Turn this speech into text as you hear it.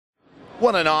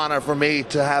What an honor for me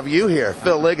to have you here,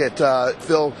 Phil Liggitt.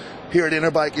 Phil, here at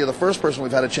Interbike, you're the first person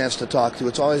we've had a chance to talk to.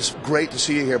 It's always great to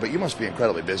see you here, but you must be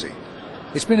incredibly busy.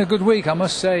 It's been a good week, I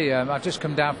must say. I've just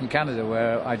come down from Canada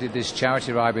where I did this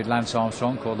charity ride with Lance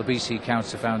Armstrong called the BC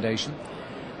Cancer Foundation.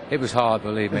 It was hard,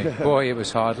 believe me. Boy, it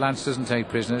was hard. Lance doesn't take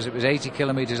prisoners. It was 80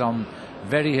 kilometres on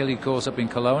very hilly course up in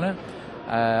Kelowna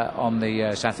on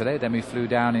the Saturday. Then we flew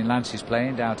down in Lance's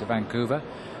plane down to Vancouver.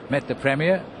 Met the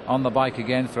Premier on the bike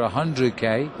again for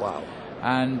 100k. Wow.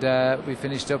 And we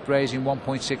finished up raising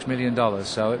 $1.6 million.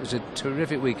 So it was a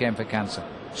terrific weekend for cancer.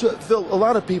 So, Phil, a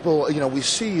lot of people, we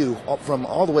see you from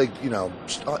all the way,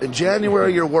 in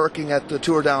January you're working at the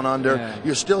Tour Down Under. Yeah.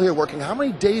 You're still here working. How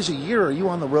many days a year are you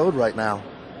on the road right now?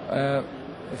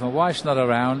 If my wife's not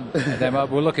around, then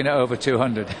we're looking at over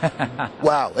 200.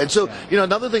 Wow. And so,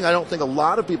 another thing I don't think a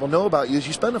lot of people know about you is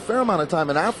you spend a fair amount of time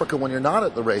in Africa when you're not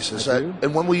at the races.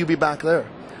 And when will you be back there?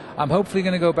 I'm hopefully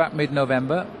going to go back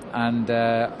mid-November, and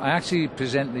I actually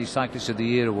present the Cyclist of the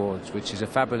Year Awards, which is a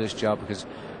fabulous job because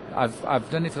I've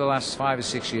done it for the last 5 or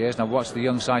 6 years, and I've watched the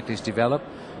young cyclists develop.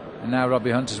 And now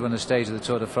Robbie Hunter's won the stage of the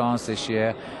Tour de France this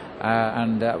year,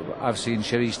 and I've seen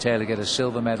Cherise Taylor get a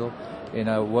silver medal in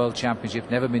a World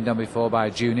Championship, never been done before by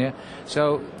a junior.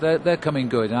 So they're coming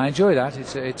good, and I enjoy that.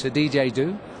 It's a DJ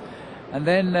do. And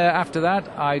then after that,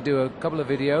 I do a couple of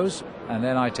videos, and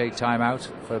then I take time out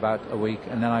for about a week,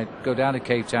 and then I go down to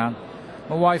Cape Town.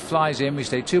 My wife flies in. We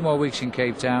stay 2 more weeks in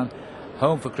Cape Town,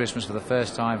 home for Christmas for the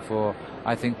first time for,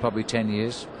 I think, probably 10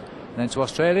 years. And then to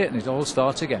Australia, and it all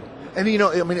starts again. And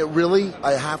it really,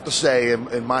 I have to say,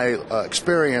 in my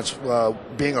experience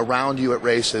being around you at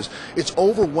races, it's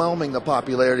overwhelming the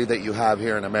popularity that you have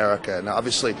here in America. And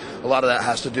obviously, a lot of that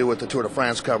has to do with the Tour de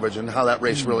France coverage and how that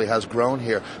race really has grown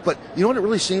here. But you know what it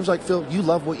really seems like, Phil? You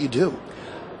love what you do.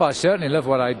 Well, I certainly love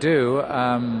what I do.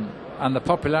 And the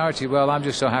popularity, well, I'm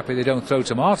just so happy they don't throw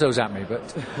tomatoes at me.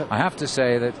 But I have to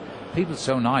say that people are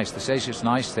so nice. They say such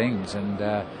nice things. And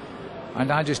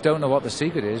I just don't know what the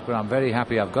secret is, but I'm very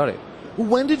happy I've got it.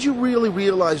 When did you really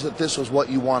realize that this was what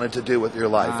you wanted to do with your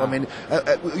life? I mean,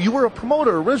 you were a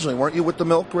promoter originally, weren't you, with the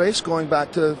milk race, going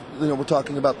back to, we're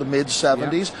talking about the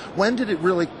mid-'70s. Yeah. When did it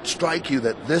really strike you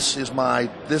that this is my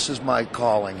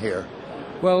calling here?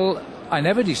 Well, I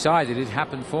never decided. It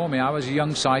happened for me. I was a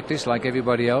young cyclist like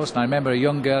everybody else, and I remember a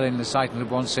young girl in the cycling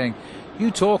club once saying,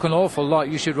 "You talk an awful lot,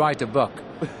 you should write a book."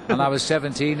 And I was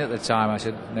 17 at the time. I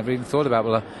said, never even thought about it.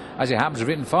 Well, as it happens, I've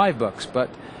written 5 books. But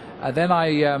then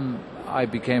I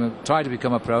tried to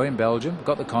become a pro in Belgium,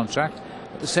 got the contract.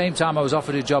 At the same time, I was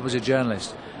offered a job as a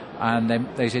journalist. And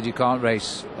they said, you can't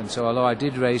race. And so although I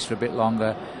did race for a bit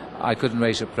longer, I couldn't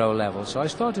race at pro level. So I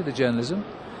started the journalism.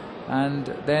 And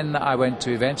then I went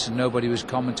to events and nobody was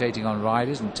commentating on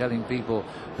riders and telling people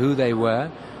who they were.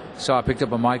 So I picked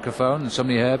up a microphone and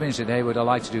somebody heard me and said, hey, would I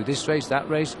like to do this race, that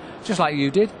race, just like you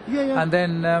did. Yeah. And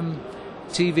then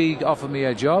TV offered me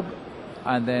a job,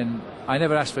 and then I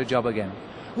never asked for a job again.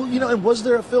 Well, and was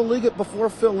there a Phil Liggitt before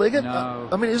Phil Liggitt? No.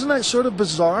 I mean, isn't that sort of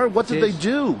bizarre? What did they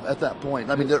do at that point?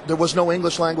 I mean, there was no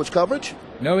English language coverage?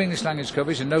 No English language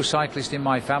coverage and no cyclist in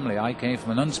my family. I came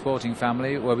from an unsporting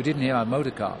family where we didn't even have a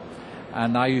motor car.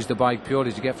 And I used the bike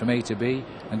purely to get from A to B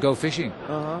and go fishing.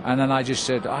 And then I just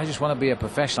said, I just want to be a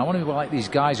professional. I want to be like these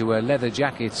guys who wear leather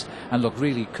jackets and look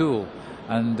really cool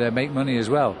and make money as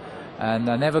well. And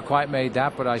I never quite made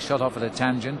that, but I shot off at a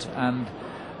tangent, and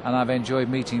I've enjoyed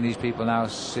meeting these people now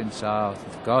since,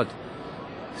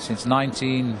 since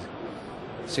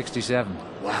 1967.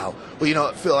 Wow.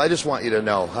 Well, Phil, I just want you to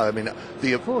know,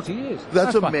 40 years.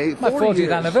 That's amazing. My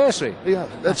 40th anniversary. Yeah,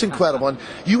 that's incredible. And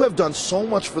you have done so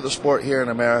much for the sport here in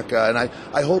America, and I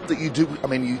hope that you do. I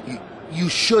mean, you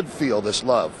should feel this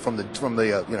love from the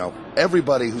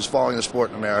everybody who's following the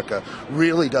sport in America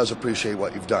really does appreciate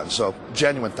what you've done. So,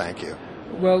 genuine thank you.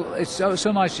 Well, it's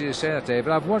so nice of you to say that, Dave,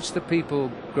 but I've watched the people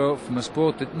grow up from a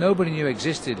sport that nobody knew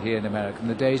existed here in America. In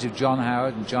the days of John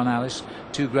Howard and John Ellis,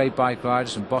 2 great bike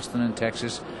riders from Boston and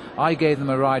Texas. I gave them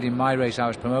a ride in my race I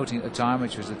was promoting at the time,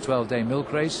 which was the 12-day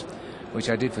milk race, which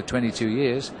I did for 22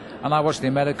 years. And I watched the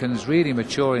Americans really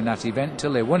mature in that event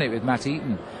until they won it with Matt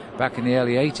Eaton back in the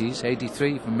early 80s,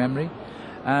 83 from memory.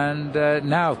 And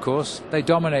now, of course, they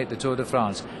dominate the Tour de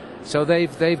France. So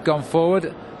they've gone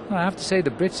forward. I have to say the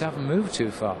Brits haven't moved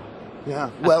too far. Yeah.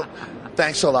 Well,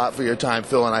 thanks a lot for your time,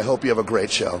 Phil, and I hope you have a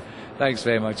great show. Thanks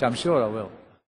very much. I'm sure I will.